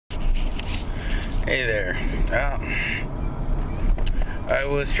Hey there. I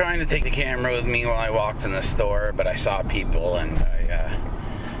was trying to take the camera with me while I walked in the store, but I saw people and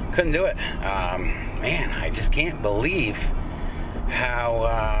I couldn't do it. Man, I just can't believe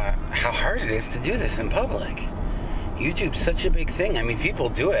how hard it is to do this in public. YouTube's such a big thing. I mean, people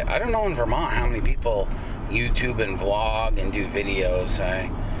do it. I don't know in Vermont how many people YouTube and vlog and do videos.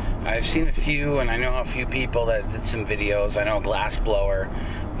 I've seen a few, and I know a few people that did some videos. I know a glass blower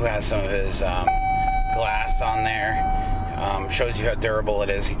who has some of his glass on there. Shows you how durable it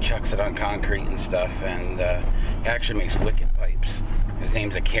is. He chucks it on concrete and stuff, and he actually makes wicked pipes. His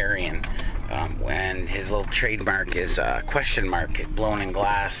name's a Carrion, and his little trademark is question mark, it blown in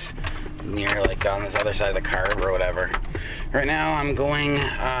glass near like on this other side of the carb or whatever. Right now I'm going,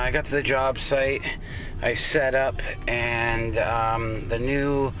 I got to the job site, I set up, and the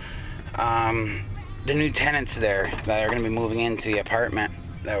new tenants there that are going to be moving into the apartment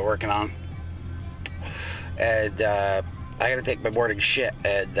that we're working on, and I got to take my morning shit,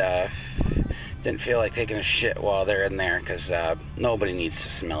 and didn't feel like taking a shit while they're in there, because nobody needs to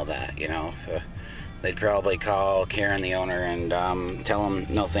smell that, you know. They'd probably call Karen, the owner, and tell him,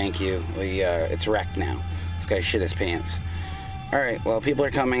 no thank you, it's wrecked now. This guy shit his pants. Alright, well, people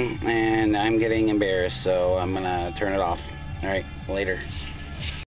are coming, and I'm getting embarrassed, so I'm gonna turn it off. Alright, later.